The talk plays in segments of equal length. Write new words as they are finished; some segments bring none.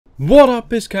What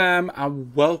up, is Cam,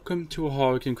 and welcome to a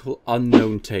horror game called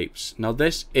Unknown Tapes. Now,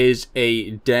 this is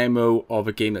a demo of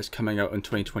a game that's coming out in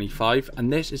 2025,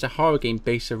 and this is a horror game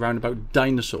based around about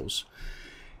dinosaurs.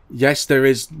 Yes, there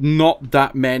is not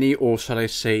that many, or shall I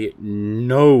say,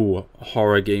 no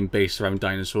horror game based around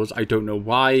dinosaurs. I don't know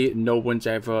why no one's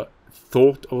ever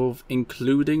thought of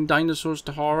including dinosaurs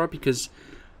to horror, because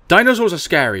dinosaurs are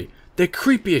scary. They're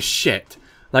creepy as shit.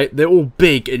 Like, they're all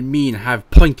big and mean and have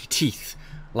pointy teeth.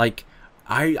 Like,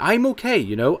 I'm okay,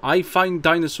 you know? I find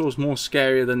dinosaurs more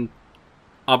scarier than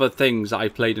other things that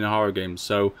I've played in horror games.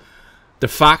 So, the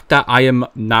fact that I am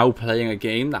now playing a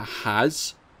game that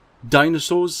has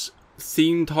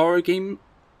dinosaurs-themed horror game,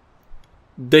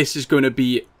 this is going to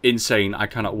be insane. I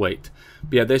cannot wait.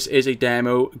 But yeah, this is a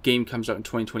demo. Game comes out in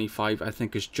 2025. I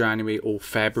think it's January or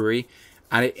February.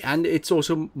 And it's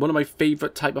also one of my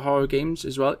favourite type of horror games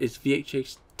as well. It's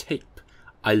VHS tape.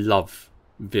 I love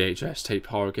VHS tape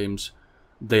horror games.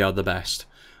 They are the best.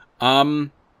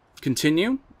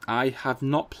 Continue. I have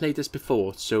not played this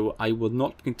before, so I will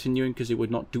not be continuing because it would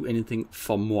not do anything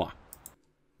for moi.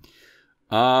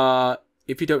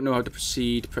 If you don't know how to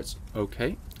proceed, press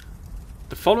OK.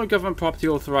 The following government property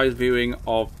authorized viewing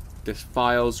of these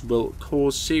files will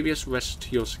cause serious risk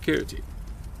to your security.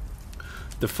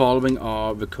 The following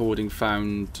are recordings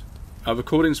found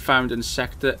in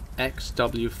Sector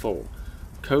XW4.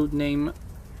 Codename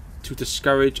to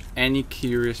discourage any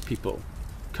curious people.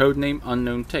 Codename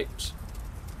Unknown Tapes.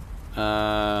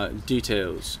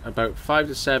 Details. About 5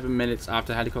 to 7 minutes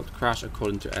after helicopter crash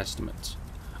according to estimates.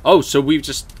 Oh, so we've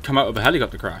just come out of a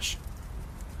helicopter crash.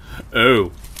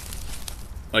 Oh.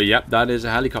 Oh, yep, that is a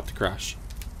helicopter crash.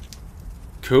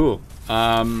 Cool.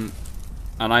 And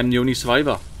I'm the only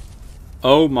survivor.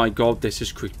 Oh my god, this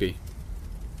is creepy.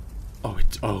 Oh,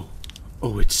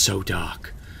 it's so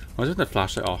dark. Why isn't the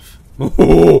flashlight off?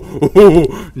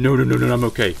 Oh, no, I'm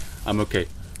okay. I'm okay.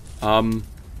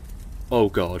 Oh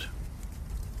god.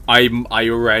 I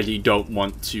already don't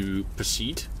want to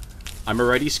proceed. I'm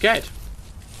already scared.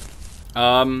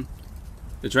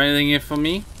 Is there anything here for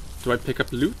me? Do I pick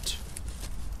up loot?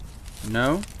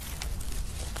 No?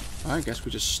 I guess we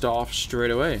just start off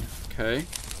straight away. Okay.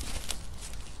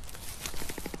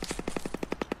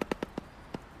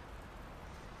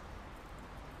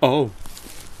 Oh.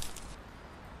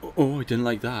 Oh, I didn't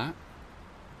like that.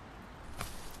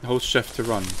 Hold shift to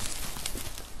run.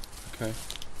 Okay.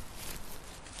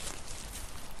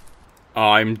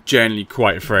 I'm genuinely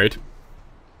quite afraid.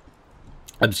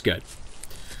 I'm scared.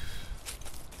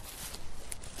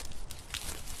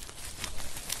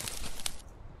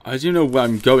 I don't know where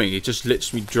I'm going. It just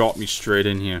literally dropped me straight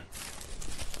in here.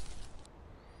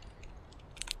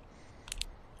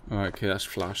 Alright, okay, that's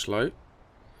flashlight.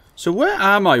 So where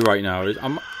am I right now?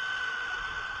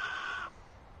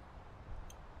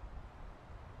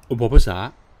 What was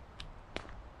that?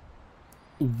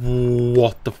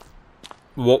 What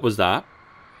was that?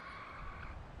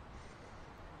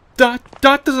 That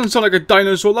doesn't sound like a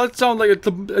dinosaur. That sounds like a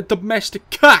domestic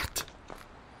cat.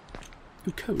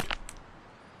 New code.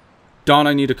 Darn,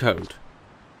 I need a code.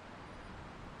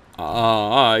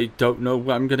 I don't know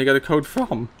where I'm gonna get a code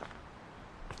from.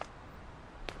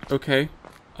 Okay.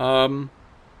 So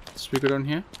we go down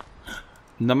here?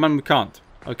 No, man, we can't.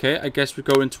 Okay, I guess we're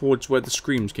going towards where the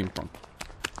screams came from.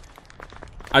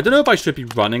 I don't know if I should be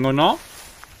running or not.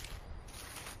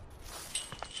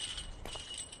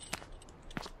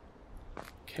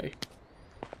 Okay.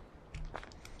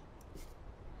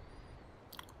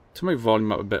 Turn my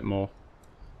volume up a bit more.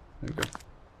 There we go.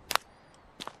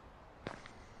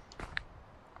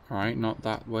 Alright, not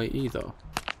that way either.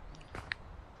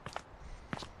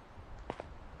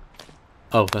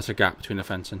 Oh, that's a gap between the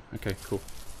fencing. Okay, cool.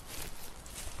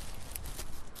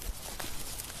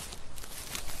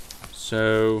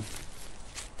 So...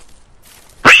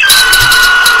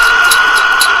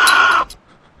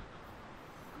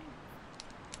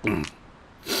 I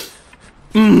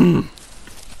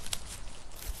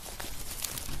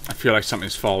feel like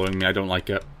something's following me. I don't like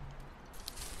it.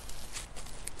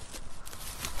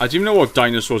 I don't even know what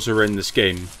dinosaurs are in this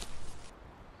game.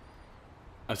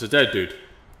 That's a dead dude.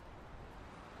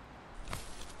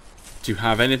 Do you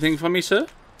have anything for me, sir?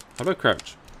 How about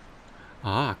crouch?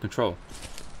 Ah, control.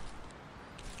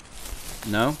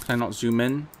 No? Can I not zoom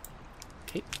in?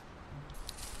 Okay.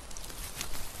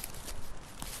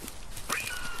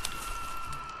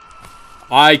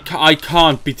 I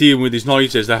can't be dealing with these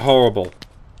noises. They're horrible.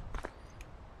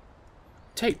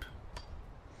 Tape.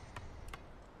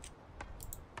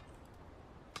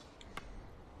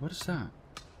 What is that?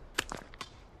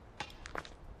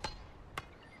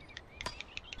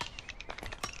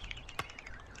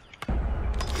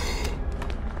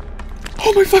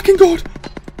 Oh my fucking god!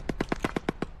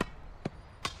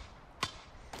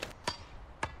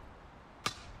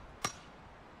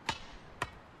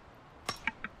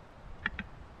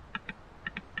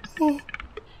 Oh.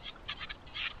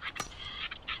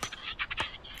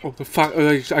 Oh, the fact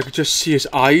that I could just see his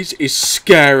eyes is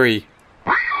scary.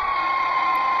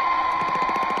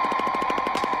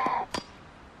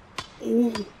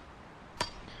 Oh.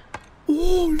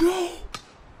 Oh no.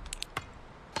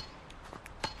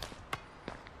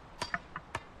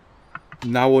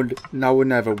 Now or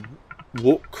never.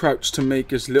 Walk crouch to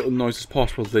make as little noise as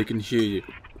possible so they can hear you.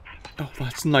 Oh,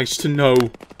 that's nice to know.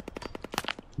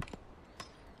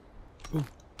 Oh.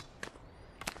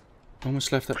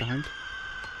 Almost left that behind.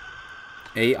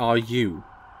 ARU.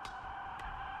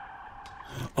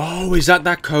 Oh, is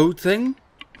that code thing?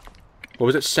 Or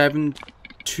was it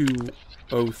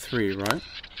 7203, right?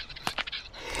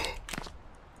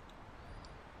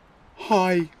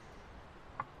 Hi.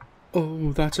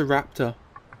 Oh, that's a raptor.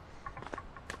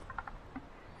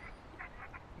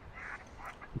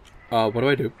 What do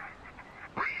I do?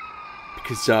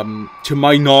 Because, to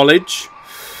my knowledge,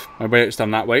 my way it's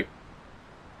done that way.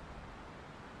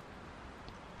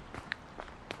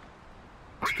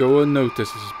 To go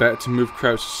unnoticed, it's better to move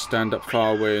crouch, stand up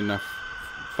far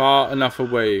enough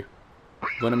away.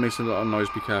 When it makes a lot of noise,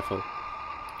 be careful.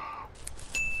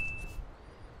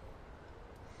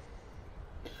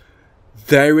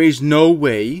 There is no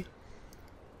way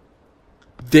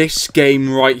this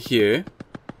game right here.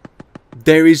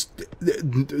 There is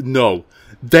no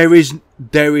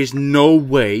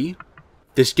way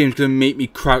this game's gonna make me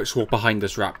crouch walk behind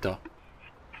this raptor.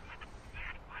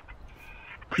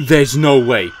 There's no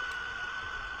way.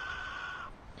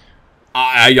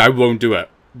 I won't do it.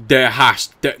 There has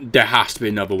to be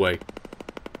another way.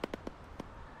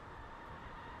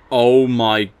 Oh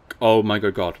my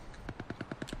good god.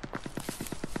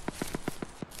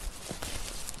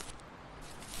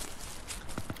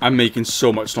 I'm making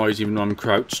so much noise even though I'm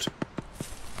crouched.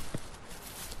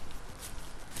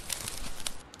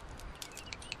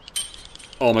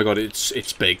 Oh my god,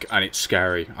 it's big and it's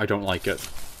scary. I don't like it.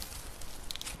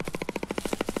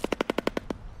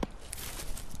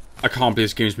 I can't believe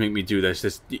this game's making me do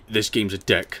this. This game's a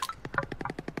dick.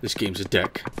 This game's a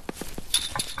dick.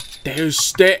 They're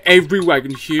everywhere. I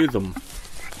can hear them.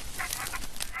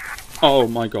 Oh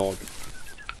my god.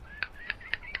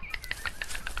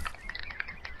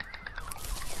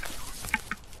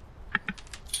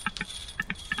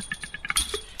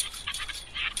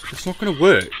 It's not gonna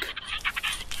work.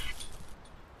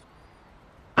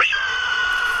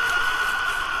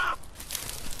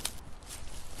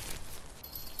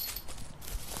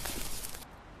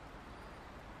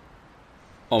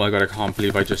 Oh my god, I can't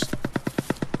believe I just...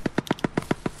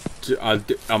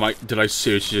 Did I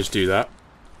seriously just do that?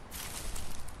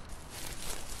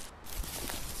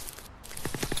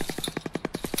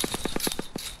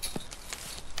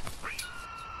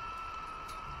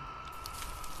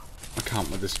 I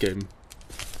can't with this game.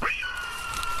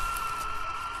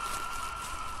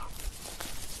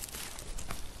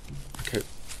 Okay.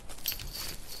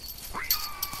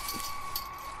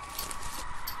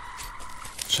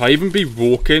 Should I even be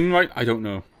walking right? I don't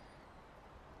know.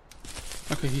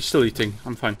 Okay, he's still eating.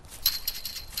 I'm fine.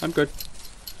 I'm good.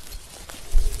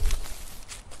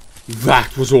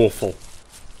 That was awful.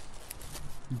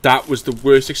 That was the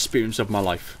worst experience of my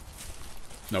life.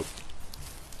 Nope.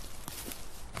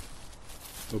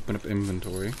 Open up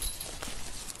inventory.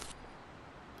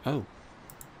 Oh.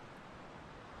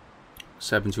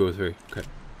 7203. Okay.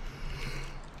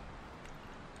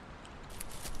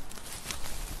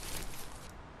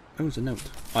 Oh, there's a note.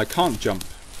 I can't jump.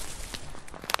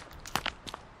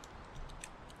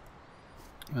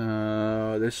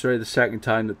 This is already the second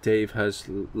time that Dave has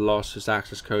lost his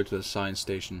access code to the science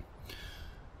station.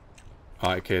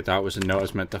 Alright, okay, that was a note I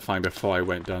was meant to find before I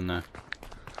went down there.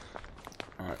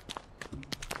 Alright.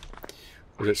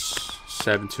 Was it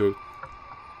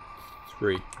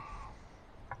 723?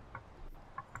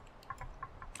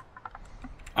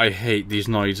 I hate these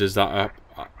noises that are...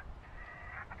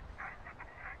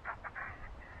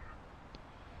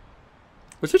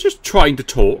 Was it just trying to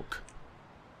talk?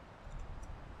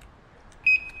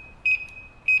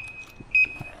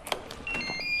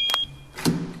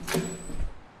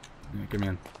 Yeah, get me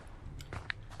in.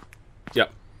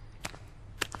 Yep.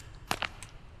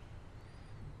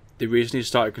 They recently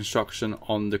started construction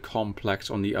on the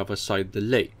complex on the other side of the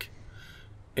lake.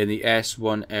 In the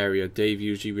S1 area, Dave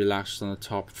usually relaxes on the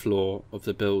top floor of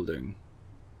the building.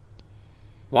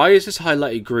 Why is this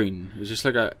highlighted green? Is this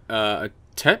like a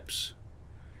tips?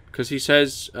 Because he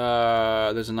says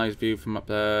there's a nice view from up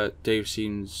there. Dave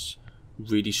seems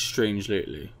really strange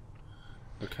lately.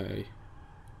 Okay.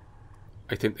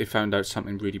 I think they found out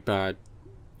something really bad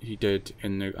he did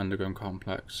in the underground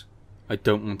complex. I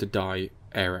don't want to die,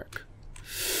 Eric.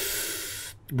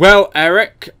 Well,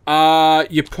 Eric,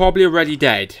 you're probably already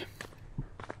dead.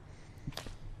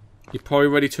 You're probably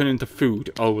already turned into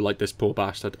food. Oh, like this poor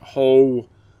bastard. Oh,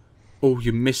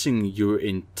 you're missing your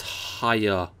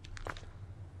entire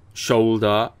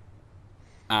shoulder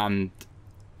and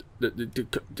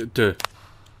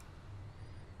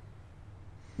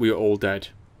we are all dead.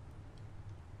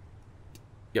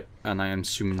 Yep, and I am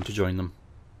soon to join them.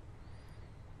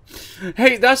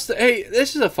 Hey, this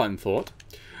is a fun thought.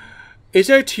 Is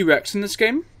there a T-Rex in this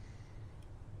game?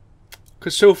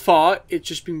 Because so far it's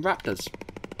just been raptors.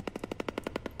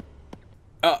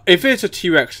 If there's a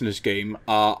T-Rex in this game,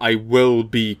 I will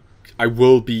be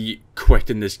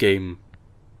quitting this game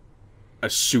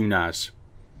as soon as.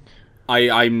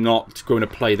 I'm not going to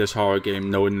play this horror game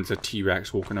knowing there's a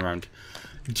T-Rex walking around.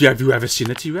 Have you ever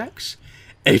seen a T-Rex?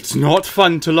 It's not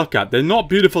fun to look at. They're not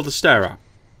beautiful to stare at.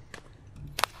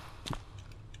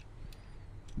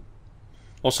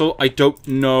 Also, I don't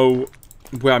know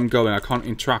where I'm going. I can't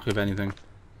interact with anything.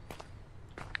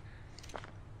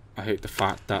 I hate the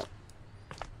fact that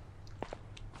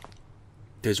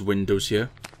there's windows here.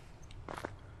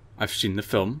 I've seen the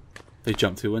film. They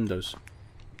jump through windows.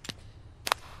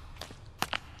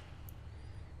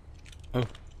 Oh,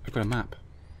 I've got a map.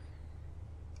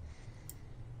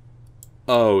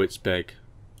 Oh, it's big.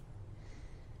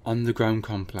 Underground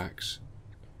complex.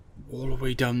 All the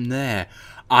way down there.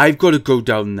 I've got to go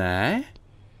down there.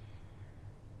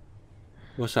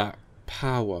 What's that?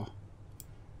 Power.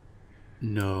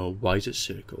 No. Why is it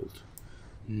circled?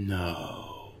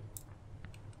 No.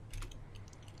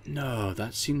 No,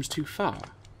 that seems too far.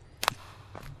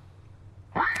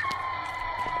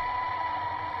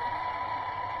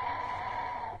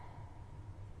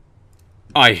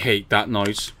 I hate that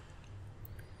noise.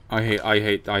 I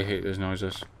hate those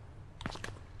noises.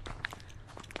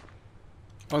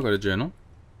 I got a journal.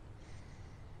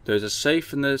 There's a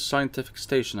safe in the scientific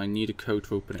station. I need a code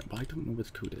to open it, but I don't know what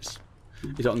the code is.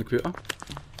 Is it on the computer?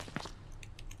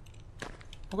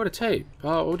 I got a tape.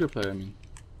 Audio player, I mean.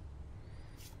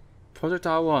 Project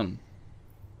R1.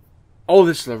 Oh,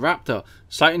 this is a raptor.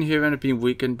 Sight and hearing have been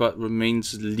weakened, but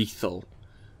remains lethal.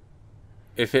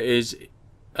 If it is,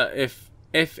 if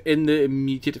in the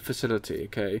immediate vicinity,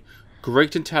 okay.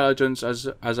 Great intelligence as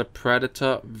a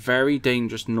predator, very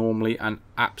dangerous normally, and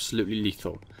absolutely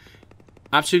lethal.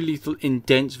 Absolutely lethal in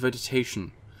dense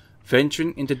vegetation.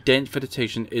 Venturing into dense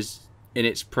vegetation is, in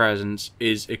its presence,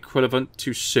 is equivalent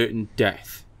to certain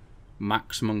death.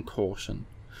 Maximum caution.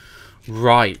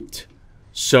 Right.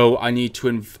 So I need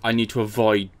to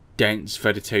avoid dense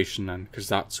vegetation then, because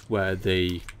that's where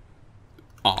they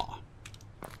are.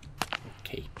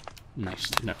 Okay. Nice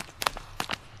to know.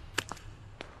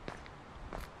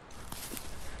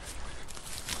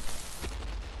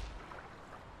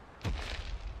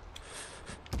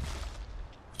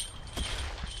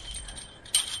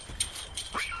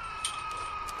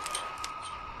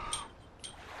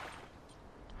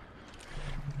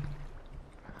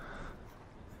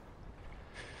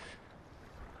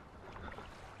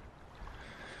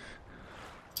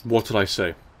 What did I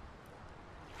say?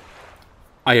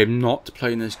 I am not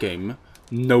playing this game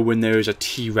knowing there is a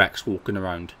T-Rex walking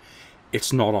around.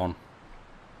 It's not on.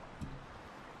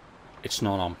 It's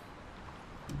not on.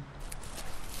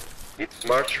 It's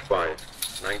March 5,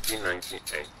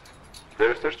 1998. The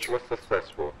research was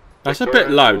successful. That's a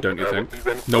bit loud, don't you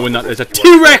think? Knowing that there's a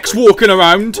T-Rex walking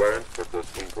around!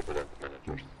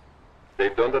 They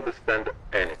don't understand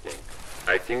anything.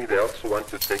 I think they also want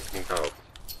to take me out.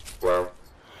 Well,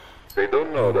 they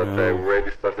don't know that I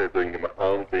already started doing my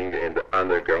own thing in the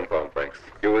underground complex.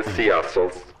 You will see,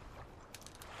 assholes.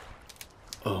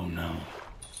 Oh no.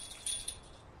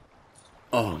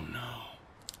 Oh no.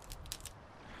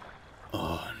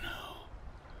 Oh no.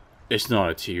 It's not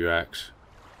a T-Rex.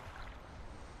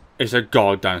 It's a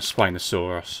goddamn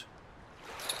Spinosaurus.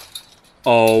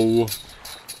 Oh.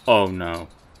 Oh no.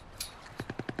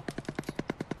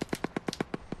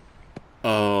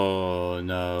 Oh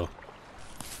no.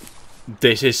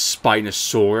 This is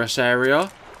Spinosaurus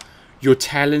area? You're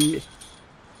telling me...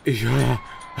 Yeah.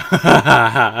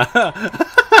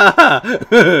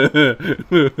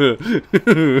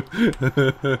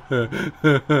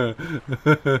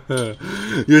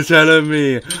 You're telling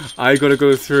me I gotta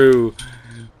go through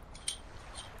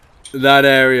that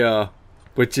area,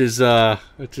 which is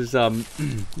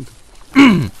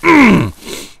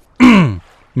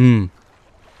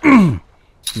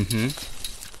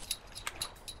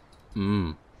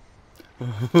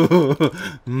You're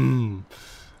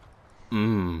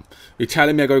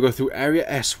telling me I gotta go through area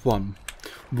S1,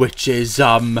 which is,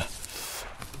 yeah.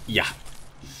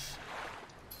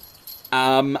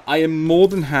 I am more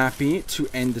than happy to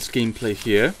end this gameplay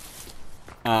here.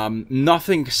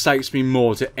 Nothing excites me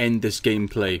more to end this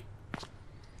gameplay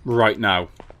right now.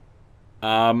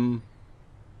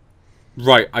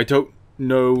 Right, I don't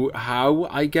know how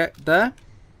I get there.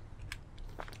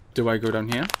 Do I go down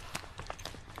here?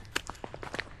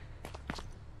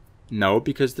 No,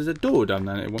 because there's a door down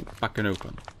there and it won't fucking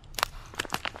open.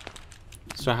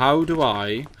 So how do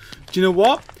I... Do you know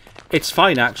what? It's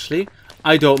fine, actually.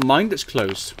 I don't mind it's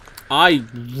closed. I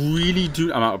really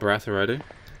do... I'm out of breath already.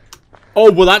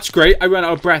 Oh, well, that's great. I ran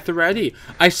out of breath already.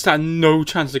 I stand no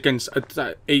chance against a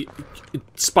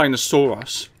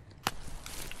Spinosaurus.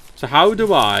 So how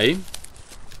do I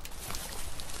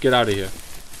get out of here?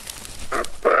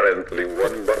 Apparently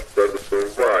one bastard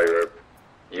survived.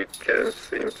 You can't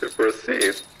seem to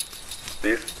proceed.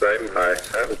 This time I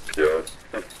help you.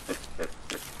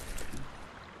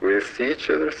 We'll see each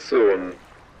other soon.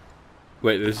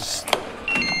 Wait, this...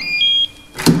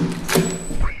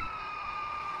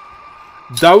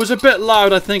 That was a bit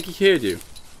loud, I think he heard you.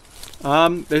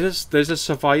 There's a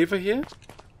survivor here?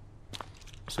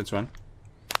 Since when?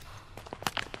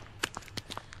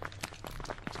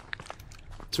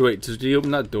 So wait, did he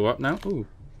open that door up now? Ooh.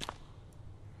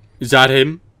 Is that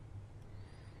him?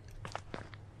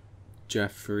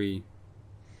 Jeffrey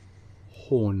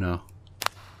Horner.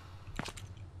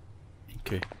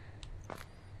 Okay.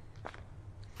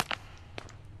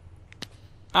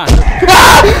 Ah!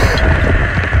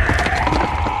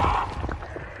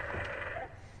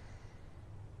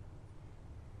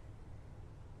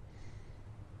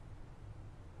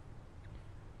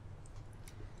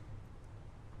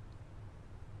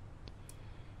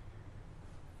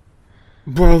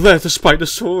 Well, there's the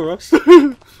Spinosaurus.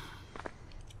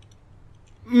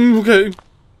 Okay.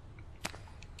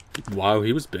 Wow,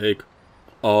 he was big.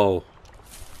 Oh.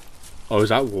 Oh, is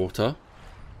that water?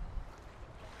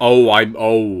 Oh,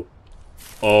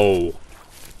 Oh,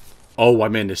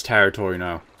 I'm in this territory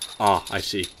now. Ah, I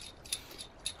see.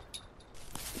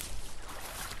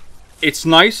 It's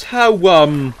nice how,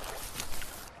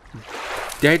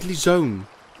 Deadly Zone.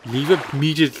 Leave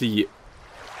immediately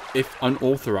if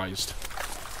unauthorized.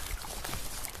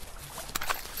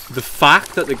 The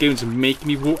fact that the game's making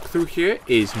me walk through here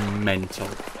is mental.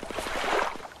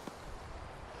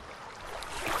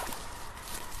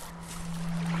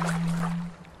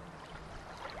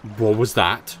 What was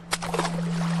that?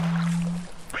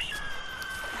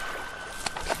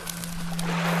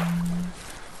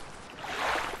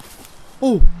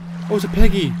 Oh! Oh, it's a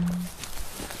piggy!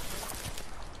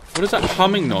 What is that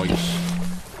humming noise?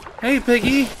 Hey,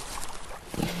 piggy!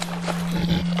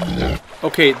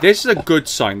 Okay, this is a good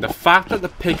sign. The fact that the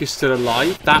pig is still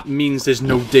alive, that means there's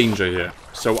no danger here.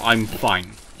 So I'm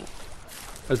fine.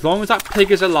 As long as that pig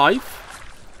is alive,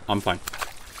 I'm fine.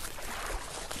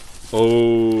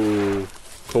 Oh,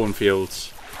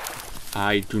 cornfields.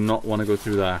 I do not want to go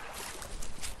through there.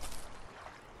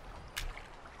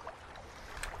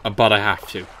 But I have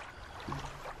to.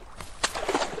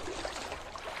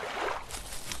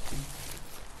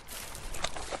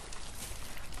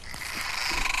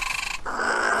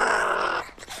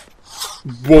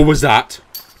 What was that?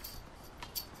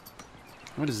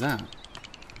 What is that?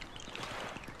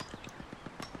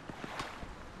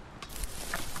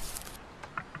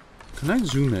 Can I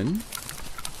zoom in?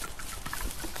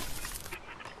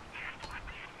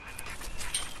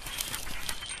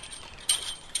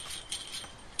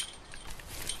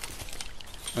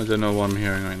 I don't know what I'm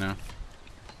hearing right now.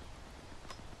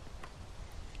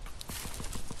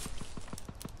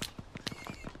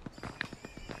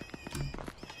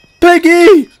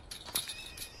 Piggy!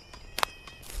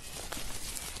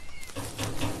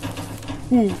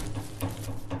 Ooh.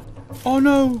 Oh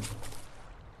no!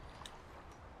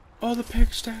 Oh, the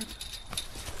pig's dead.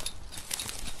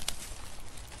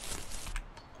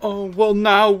 Oh, well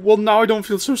now I don't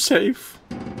feel so safe.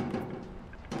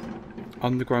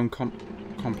 Underground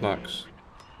complex.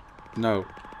 No.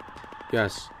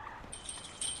 Yes.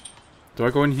 Do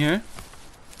I go in here?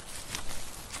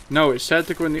 No, it said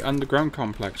to go in the underground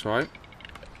complex, right?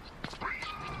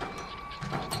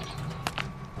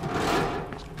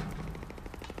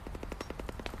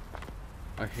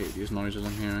 I hate these noises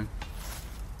I'm hearing.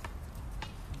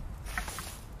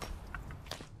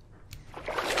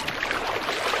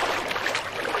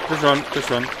 Just run, just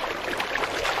run.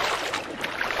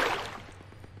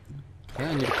 Okay,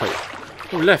 I need a coat.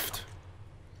 Oh, left.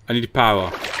 I need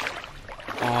power.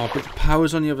 Oh, but the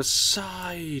power's on the other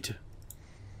side.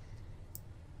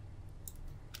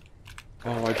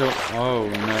 Oh, I don't... Oh,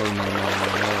 no.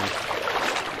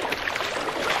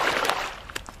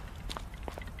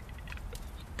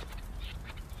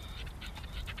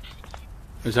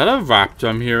 Is that a raptor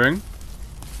I'm hearing?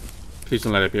 Please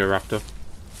don't let it be a raptor.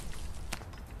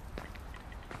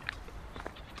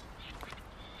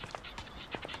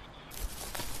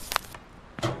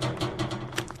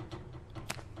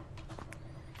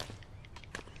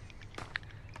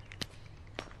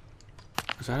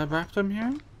 Is that a raptor I'm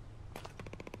hearing?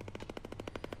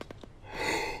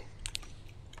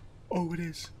 Oh, it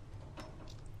is.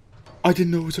 I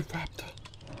didn't know it was a raptor.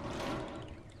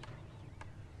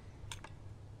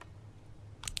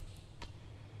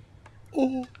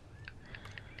 Oh.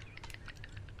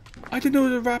 I didn't know it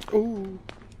was a raptor. Oh.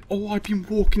 Oh, I've been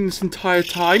walking this entire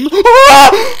time.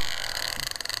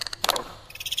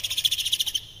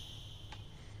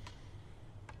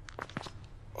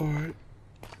 Alright.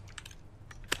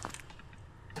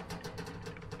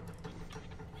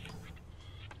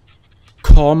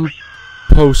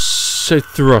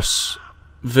 Composithrus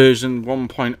version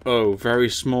 1.0. Very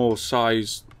small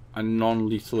size and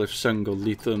non-lethal if single,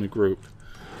 lethal in a group.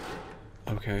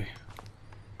 Okay.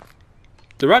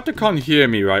 The raptor can't hear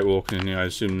me right walking in here, I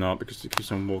assume not, because it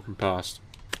keeps on walking past.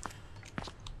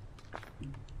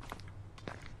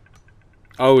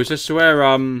 Oh, is this where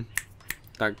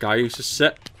that guy used to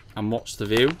sit and watch the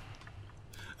view?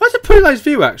 That's a pretty nice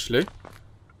view actually.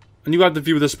 And you had the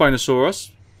view of the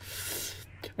Spinosaurus.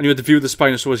 And you had the view of the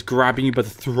Spinosaurus grabbing you by the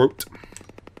throat.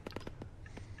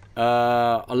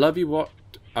 I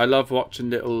love watching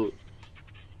little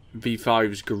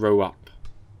V5s grow up.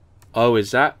 Oh,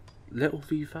 is that little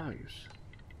V5s?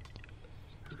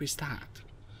 Who is that?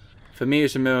 For me,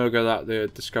 it's a miracle that the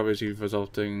discoveries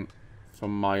resulting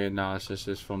from my analysis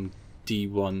is from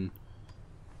D1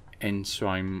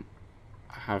 enzyme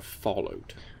have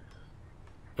followed.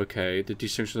 Okay, the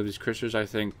distinction of these creatures, I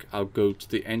think I'll go to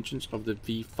the entrance of the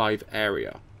V5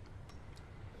 area.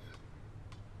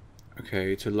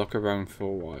 Okay, to look around for a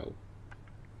while.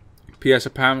 P.S.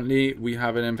 Apparently, we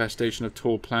have an infestation of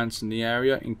tall plants in the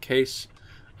area. In case,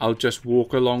 I'll just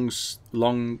walk along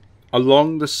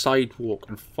the sidewalk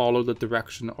and follow the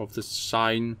direction of the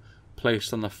sign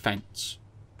placed on the fence.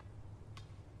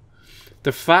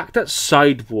 The fact that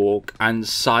sidewalk and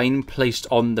sign placed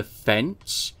on the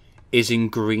fence is in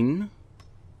green.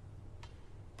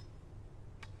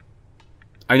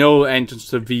 I know entrance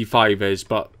to V5 is,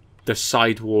 but the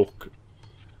sidewalk...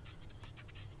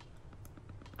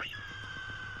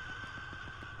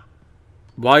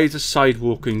 Why is the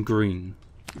sidewalk in green?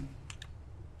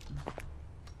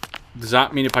 Does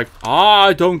that mean if I...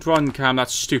 Ah, don't run, Cam.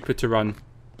 That's stupid to run.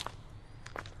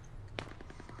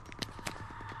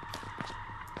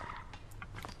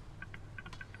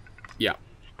 Yeah.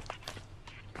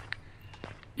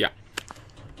 Yeah.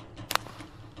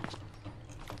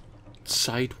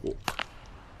 Sidewalk.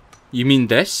 You mean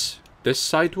this? This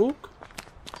sidewalk?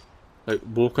 Like,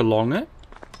 walk along it?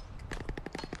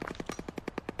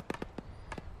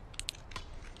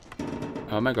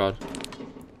 Oh my god.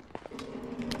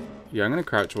 Yeah, I'm gonna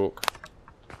crouch walk.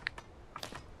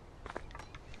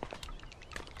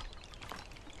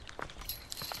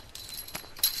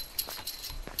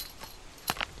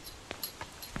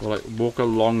 Or like walk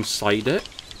alongside it.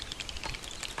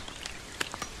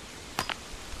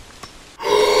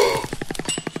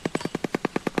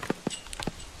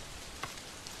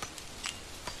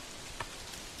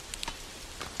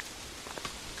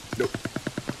 Nope.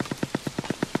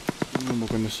 I'm not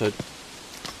going to side.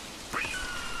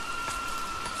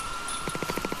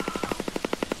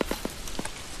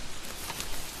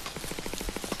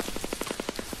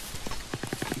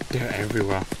 They're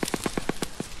everywhere.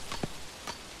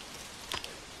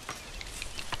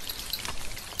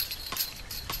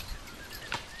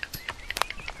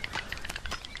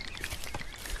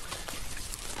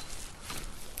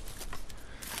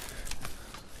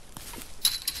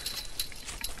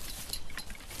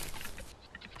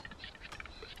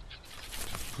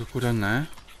 We'll go down there.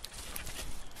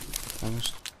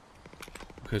 Almost.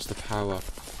 Okay, it's the power.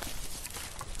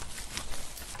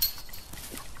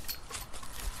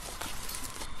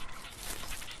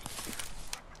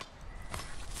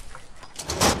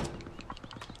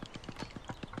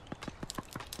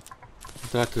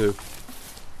 What's that do?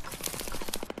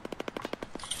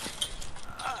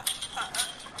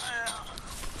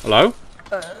 Hello?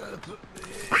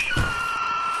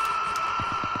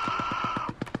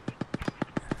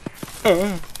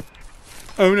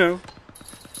 Oh no.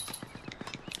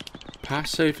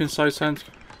 Pass safe inside sand.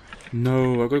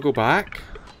 No, I gotta go back.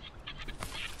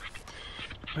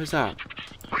 Where's that?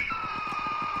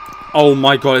 Oh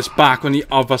my god, it's back on the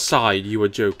other side. You were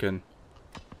joking.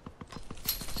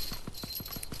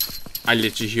 I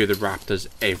literally hear the raptors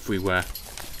everywhere.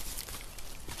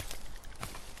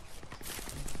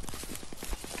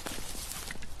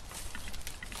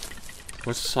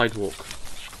 Where's the sidewalk?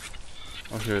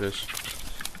 Oh, here it is.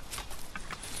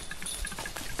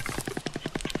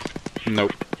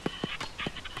 Nope.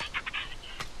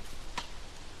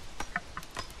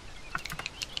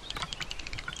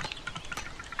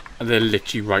 They're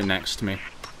literally right next to me.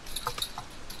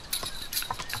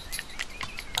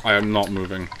 I am not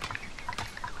moving.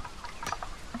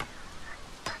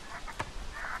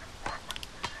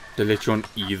 They're literally on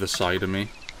either side of me.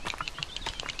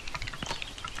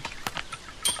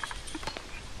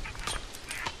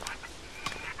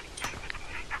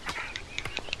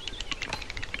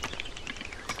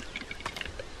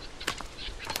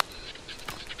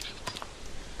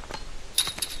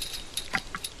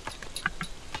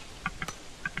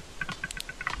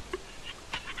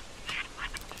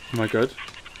 Am I good?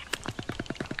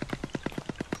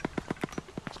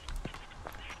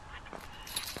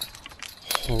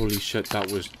 Holy shit,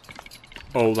 that was...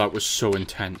 Oh, that was so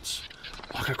intense.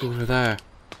 Oh, I gotta go over there.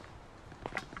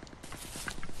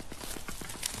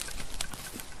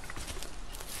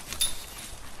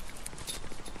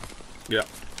 Yeah.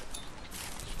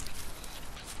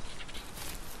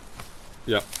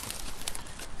 Yeah.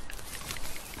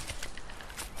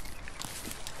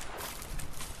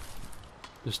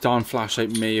 This darn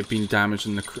flashlight may have been damaged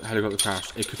in the helicopter crash.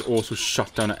 It could also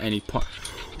shut down at any point.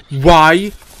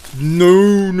 Why?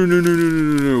 No, no, no, no, no, no,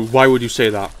 no, no. Why would you say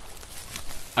that?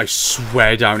 I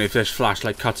swear down, if this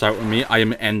flashlight cuts out on me, I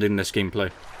am ending this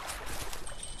gameplay.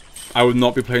 I would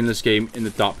not be playing this game in the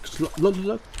dark. Look, look,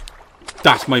 look.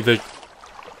 That's my vision.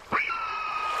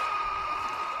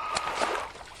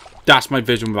 That's my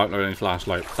vision without loading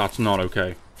flashlight. That's not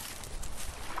okay.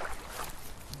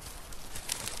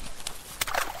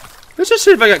 Let's just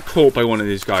see if I get caught by one of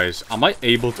these guys. Am I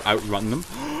able to outrun them?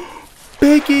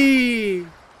 Piggy!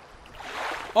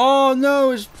 Oh no,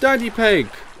 it's Daddy Pig.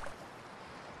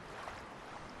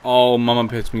 Oh, Mama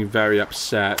Pig's me very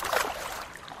upset.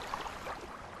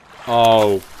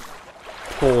 Oh,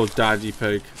 poor Daddy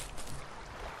Pig.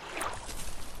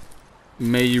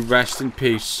 May you rest in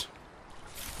peace.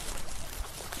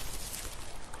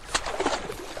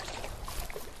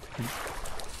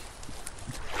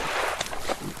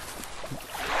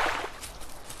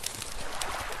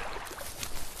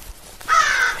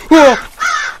 Whoa!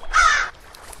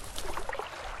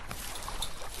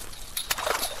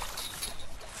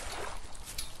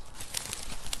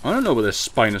 I don't know where this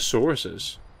Spinosaurus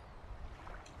is.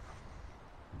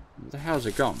 Where the hell's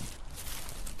it gone?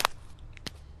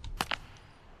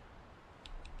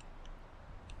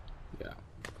 Yeah.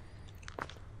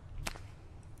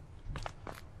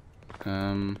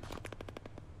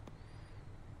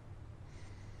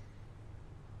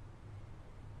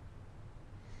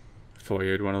 Thought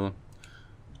you had one of them.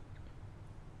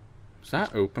 Was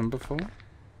that open before?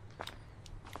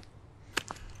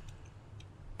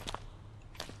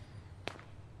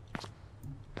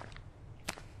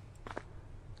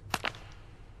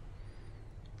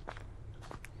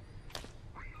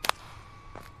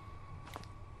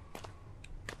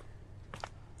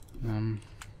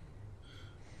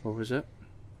 What was it?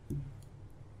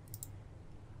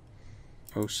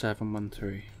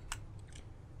 0713.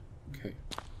 Okay.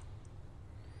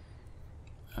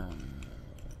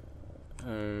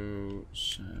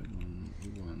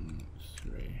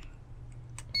 0713.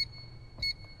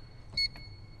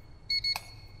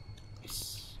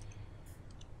 Yes.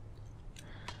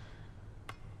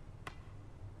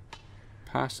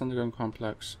 Past underground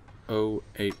complex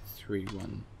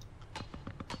 0831.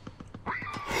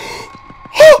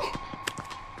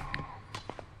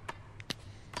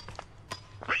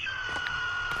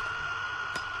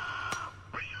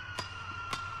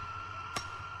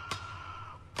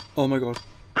 Oh my god.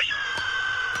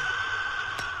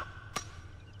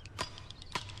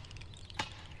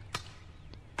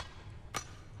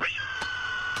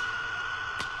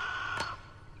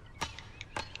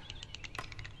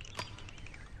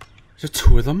 Is there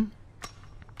two of them?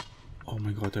 Oh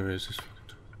my god, there is. There's fucking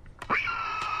two.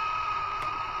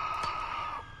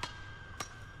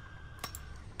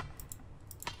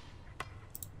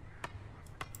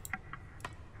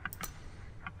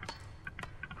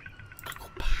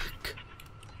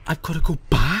 I've got to go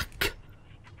back?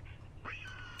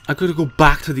 I've got to go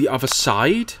back to the other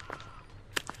side?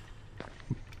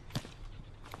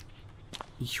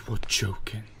 You are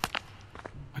joking.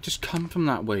 I just come from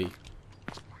that way.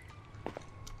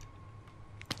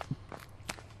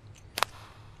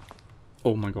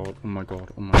 Oh my god, oh my god,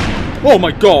 oh my god. Oh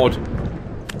my god!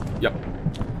 Yep.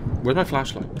 Where's my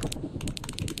flashlight?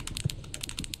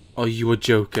 Oh, you were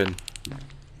joking.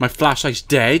 My flashlight's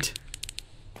dead?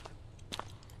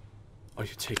 Oh,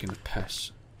 you're taking the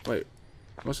piss. Wait,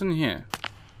 what's in here?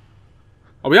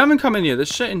 Oh, we haven't come in here.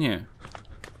 There's shit in here.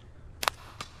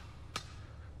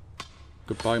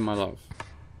 Goodbye, my love.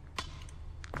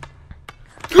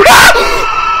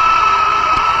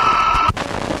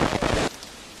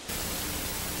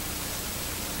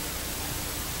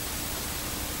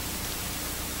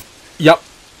 Yep.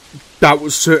 That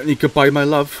was certainly goodbye, my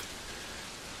love.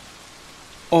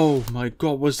 Oh my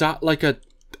god, was that like a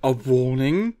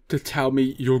warning to tell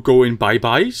me you're going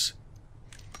bye-byes?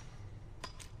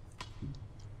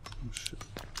 Oh shit.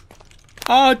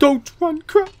 Ah, don't run,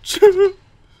 Crouch.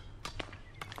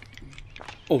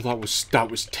 Oh, that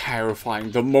was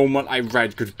terrifying. The moment I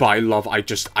read goodbye, love, I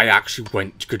actually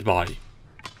went goodbye.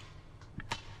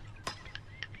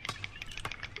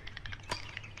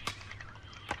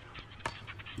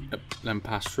 Yep, then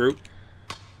pass through.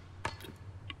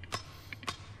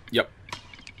 Yep.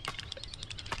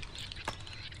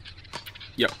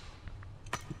 Yep.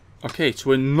 Okay, so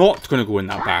we're not going to go in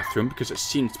that bathroom because it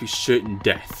seems to be certain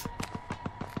death.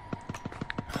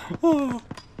 Oh.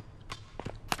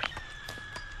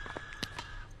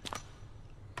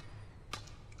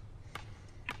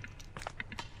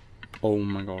 Oh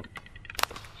my god.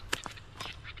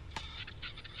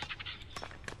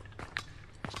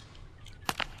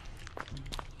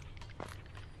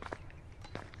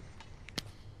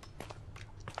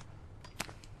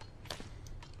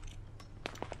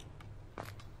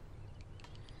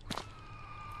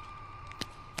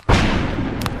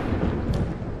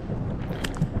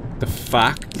 The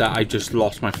fact that I just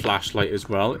lost my flashlight as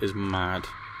well is mad.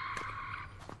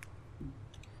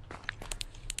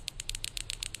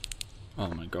 Oh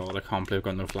my god, I can't believe I've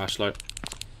got no flashlight.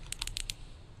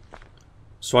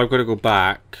 So I've got to go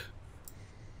back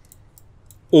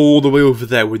all the way over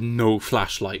there with no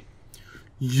flashlight.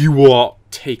 You are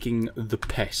taking the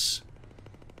piss.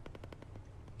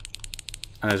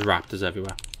 And there's raptors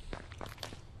everywhere.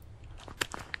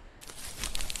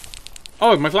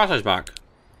 Oh, my flashlight's back.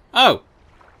 Oh.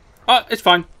 Oh, it's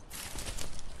fine.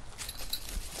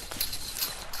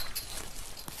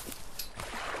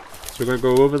 So we're going to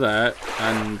go over there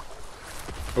and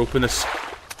open this.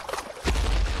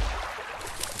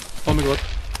 Oh my god.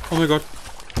 Oh my god.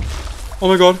 Oh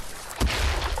my god.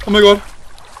 Oh my god.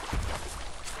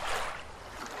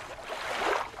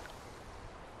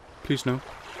 Please no.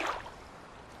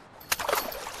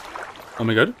 Oh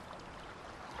my god.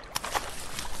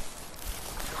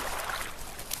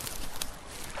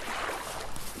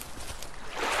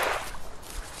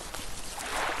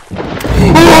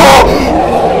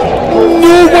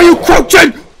 No, why are you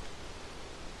crouching?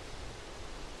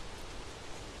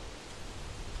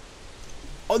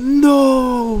 Oh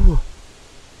no!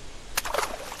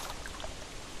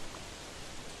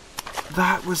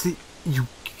 That was the...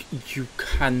 You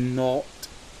cannot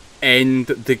end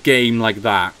the game like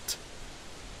that.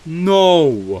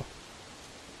 No!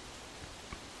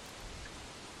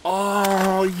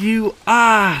 Oh, you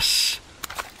ass!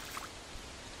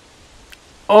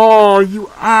 Oh, you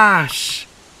ass!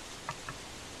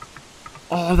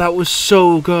 Oh, that was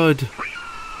so good.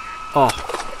 Oh.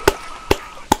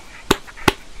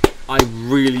 I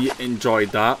really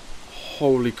enjoyed that.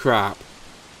 Holy crap.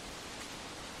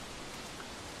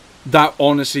 That,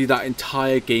 honestly, that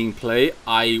entire gameplay,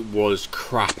 I was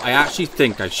crap. I actually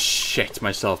think I shit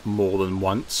myself more than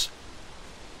once.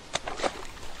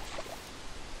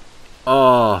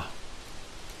 Oh.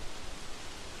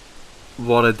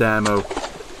 What a demo.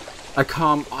 I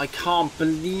can't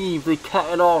believe they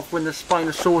cut it off when the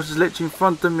Spinosaurus is literally in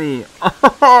front of me.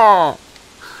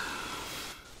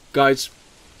 Guys,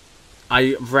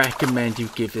 I recommend you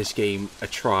give this game a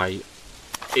try.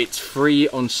 It's free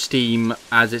on Steam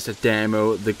as it's a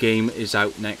demo. The game is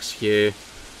out next year.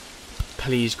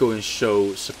 Please go and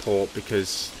show support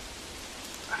because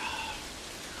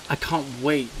I can't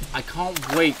wait. I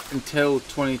can't wait until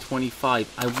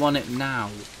 2025. I want it now.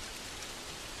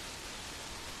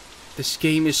 This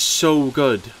game is so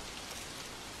good.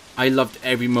 I loved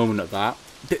every moment of that.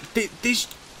 This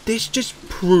just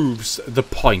proves the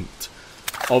point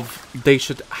of they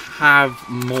should have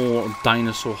more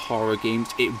dinosaur horror games.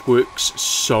 It works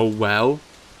so well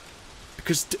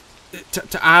because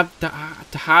to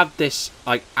have this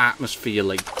like atmosphere,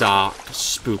 like dark,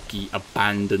 spooky,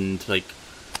 abandoned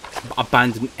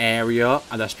area,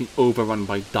 and that's been overrun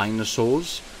by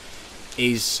dinosaurs,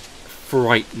 is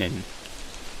frightening.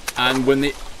 And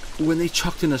when when they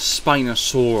chucked in a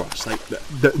Spinosaurus, like,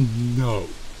 no.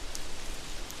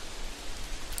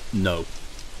 No.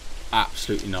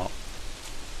 Absolutely not.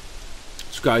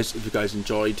 So guys, if you guys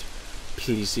enjoyed,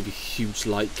 please leave a huge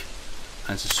like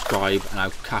and subscribe, and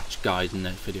I'll catch you guys in the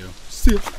next video. See ya.